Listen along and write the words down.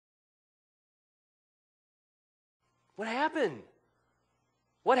What happened?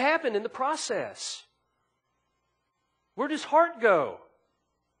 What happened in the process? Where does his heart go?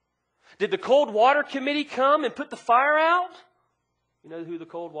 Did the Cold Water Committee come and put the fire out? You know who the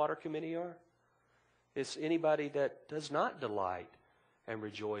Cold Water Committee are? It's anybody that does not delight and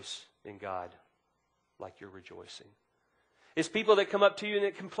rejoice in God like you're rejoicing. It's people that come up to you and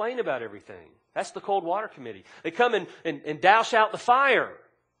that complain about everything. That's the Cold Water Committee. They come and douse out the fire.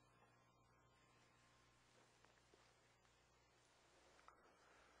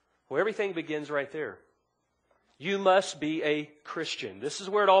 Well, everything begins right there. You must be a Christian. This is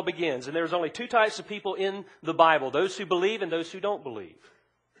where it all begins. And there's only two types of people in the Bible. Those who believe and those who don't believe.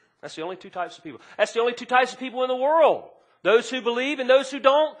 That's the only two types of people. That's the only two types of people in the world. Those who believe and those who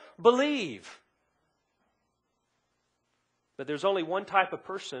don't believe. But there's only one type of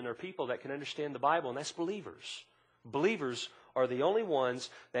person or people that can understand the Bible, and that's believers. Believers are the only ones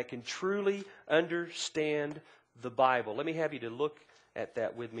that can truly understand the Bible. Let me have you to look at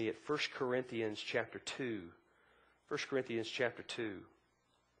that with me at 1 Corinthians chapter 2. 1 Corinthians chapter 2.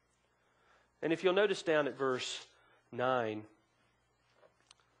 And if you'll notice down at verse 9,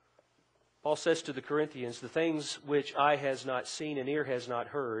 Paul says to the Corinthians, the things which eye has not seen and ear has not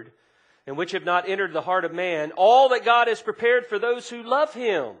heard, and which have not entered the heart of man, all that God has prepared for those who love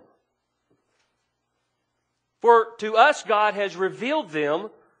Him. For to us God has revealed them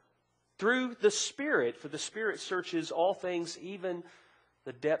through the Spirit, for the Spirit searches all things, even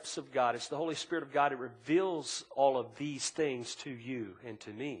the depths of God. It's the Holy Spirit of God that reveals all of these things to you and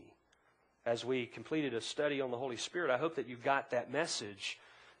to me. As we completed a study on the Holy Spirit, I hope that you got that message.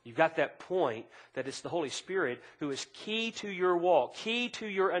 You've got that point that it's the Holy Spirit who is key to your walk, key to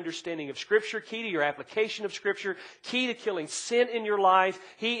your understanding of Scripture, key to your application of Scripture, key to killing sin in your life.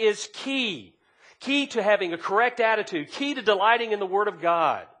 He is key. Key to having a correct attitude, key to delighting in the Word of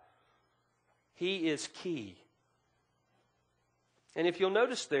God. He is key. And if you'll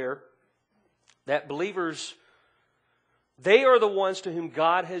notice there that believers, they are the ones to whom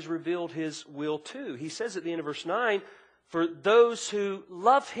God has revealed His will to. He says at the end of verse 9, for those who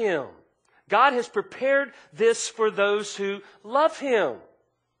love Him. God has prepared this for those who love Him.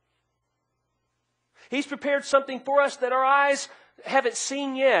 He's prepared something for us that our eyes haven't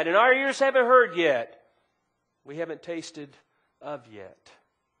seen yet and our ears haven't heard yet. We haven't tasted of yet.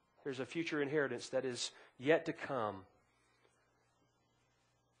 There's a future inheritance that is yet to come.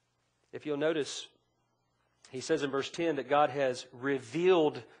 If you'll notice, he says in verse 10 that God has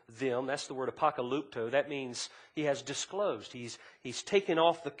revealed them. That's the word apocalypto. That means He has disclosed. He's taken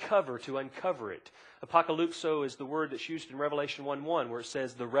off the cover to uncover it. Apocalypso is the word that's used in Revelation 1:1 where it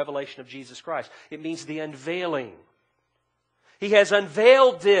says the revelation of Jesus Christ. It means the unveiling. He has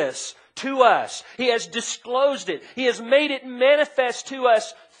unveiled this to us. He has disclosed it. He has made it manifest to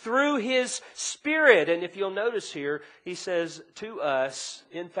us through His Spirit. And if you'll notice here, he says to us,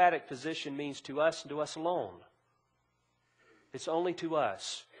 emphatic position means to us and to us alone. It's only to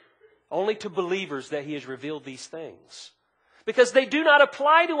us, only to believers that He has revealed these things. Because they do not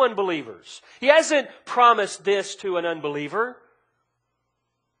apply to unbelievers. He hasn't promised this to an unbeliever.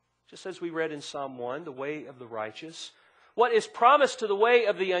 Just as we read in Psalm 1, the way of the righteous. What is promised to the way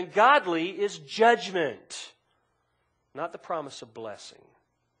of the ungodly is judgment, not the promise of blessing.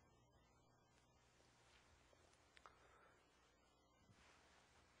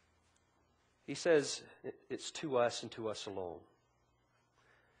 He says it's to us and to us alone.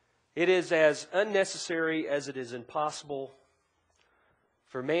 It is as unnecessary as it is impossible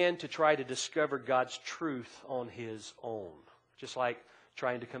for man to try to discover God's truth on his own. Just like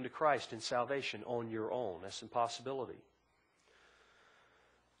trying to come to Christ in salvation on your own. That's an impossibility.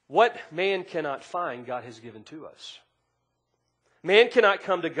 What man cannot find, God has given to us. Man cannot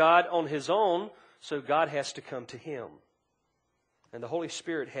come to God on his own, so God has to come to him. And the Holy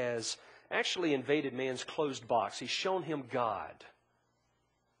Spirit has actually invaded man's closed box. He's shown him God.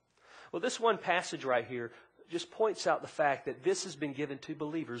 Well, this one passage right here just points out the fact that this has been given to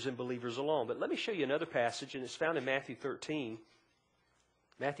believers and believers alone. But let me show you another passage, and it's found in Matthew 13.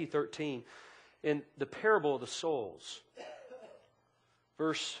 Matthew 13, in the parable of the souls.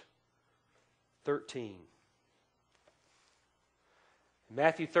 Verse 13.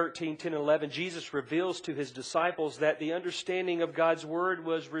 Matthew 13, 10 and 11, Jesus reveals to His disciples that the understanding of God's Word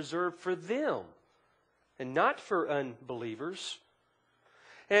was reserved for them and not for unbelievers.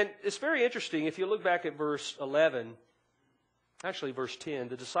 And it's very interesting, if you look back at verse 11, actually verse 10,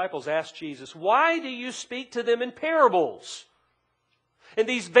 the disciples asked Jesus, "Why do you speak to them in parables?" And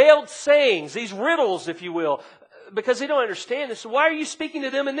these veiled sayings, these riddles, if you will, because they don't understand this. So why are you speaking to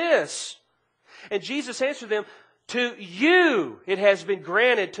them in this? And Jesus answered them, To you it has been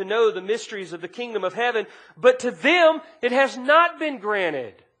granted to know the mysteries of the kingdom of heaven, but to them it has not been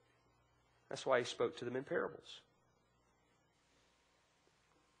granted. That's why He spoke to them in parables.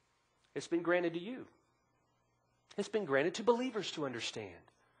 It's been granted to you. It's been granted to believers to understand.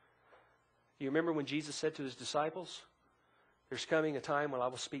 You remember when Jesus said to His disciples, there's coming a time when I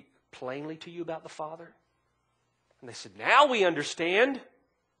will speak plainly to you about the Father? And they said, now we understand.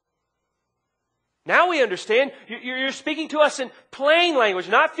 Now we understand. You're speaking to us in plain language,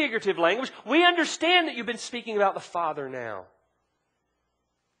 not figurative language. We understand that you've been speaking about the Father now.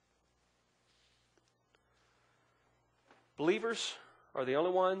 Believers are the only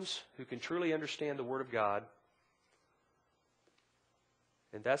ones who can truly understand the Word of God.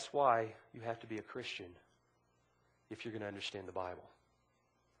 And that's why you have to be a Christian if you're going to understand the Bible.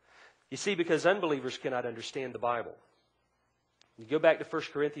 You see, because unbelievers cannot understand the Bible. You go back to 1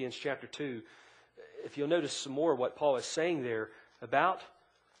 Corinthians chapter 2, if you'll notice some more of what Paul is saying there about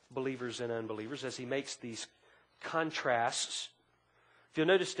believers and unbelievers as he makes these contrasts. If you'll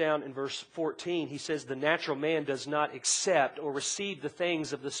notice down in verse 14, he says, the natural man does not accept or receive the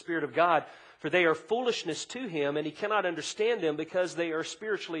things of the Spirit of God, for they are foolishness to him, and he cannot understand them because they are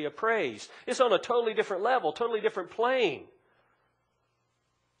spiritually appraised. It's on a totally different level, totally different plane.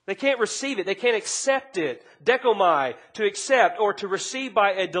 They can't receive it. They can't accept it. Dekomai, to accept or to receive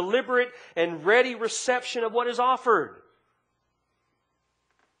by a deliberate and ready reception of what is offered.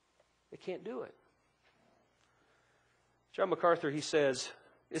 They can't do it. John MacArthur, he says,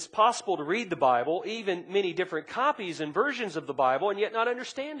 it's possible to read the Bible, even many different copies and versions of the Bible, and yet not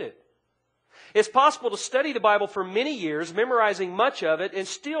understand it. It's possible to study the Bible for many years, memorizing much of it, and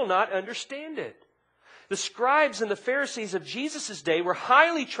still not understand it. The scribes and the Pharisees of Jesus' day were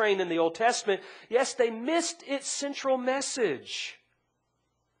highly trained in the Old Testament. Yes, they missed its central message.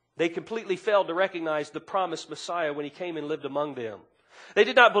 They completely failed to recognize the promised Messiah when He came and lived among them. They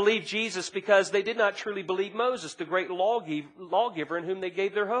did not believe Jesus because they did not truly believe Moses, the great lawgiver in whom they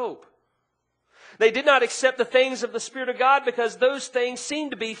gave their hope. They did not accept the things of the Spirit of God because those things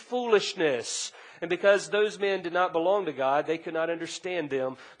seemed to be foolishness. And because those men did not belong to God, they could not understand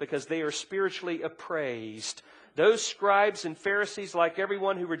them because they are spiritually appraised. Those scribes and Pharisees, like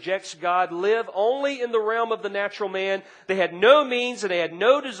everyone who rejects God, live only in the realm of the natural man. They had no means and they had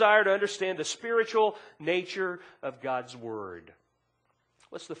no desire to understand the spiritual nature of God's Word.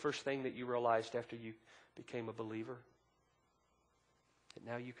 What's the first thing that you realized after you became a believer? That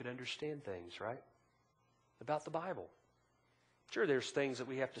now you could understand things, right? About the Bible. Sure, there's things that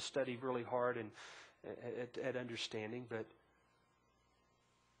we have to study really hard and at understanding, but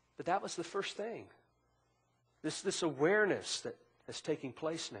that was the first thing. This awareness that is taking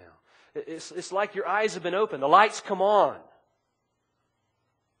place now. It's like your eyes have been opened. The lights come on.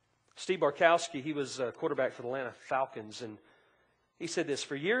 Steve Barkowski, he was a quarterback for the Atlanta Falcons, and he said this,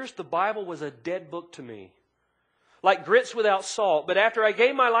 for years the Bible was a dead book to me, like grits without salt. But after I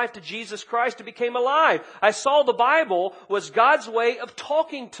gave my life to Jesus Christ, it became alive. I saw the Bible was God's way of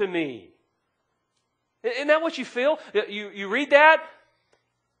talking to me. Isn't that what you feel? You read that,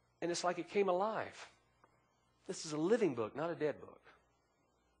 and it's like it came alive. This is a living book, not a dead book.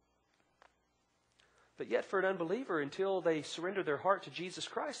 But yet for an unbeliever, until they surrender their heart to Jesus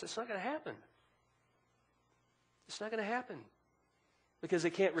Christ, it's not going to happen. It's not going to happen. Because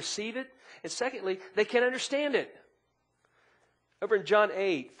they can't receive it. And secondly, they can't understand it. Over in John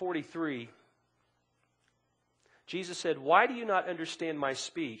 8:43, Jesus said, why do you not understand my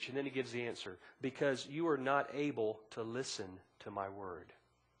speech? And then He gives the answer. Because you are not able to listen to my word.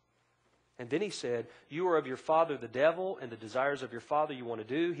 And then He said, you are of your father the devil, and the desires of your father you want to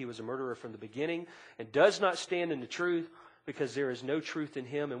do. He was a murderer from the beginning, and does not stand in the truth, because there is no truth in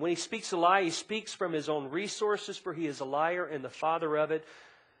him. And when he speaks a lie, he speaks from his own resources, for he is a liar and the father of it.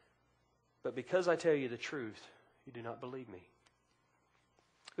 But because I tell you the truth, you do not believe me.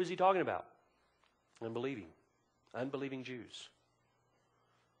 Who's He talking about? Unbelieving Jews.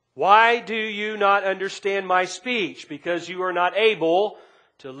 Why do you not understand my speech? Because you are not able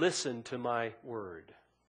to listen to my word.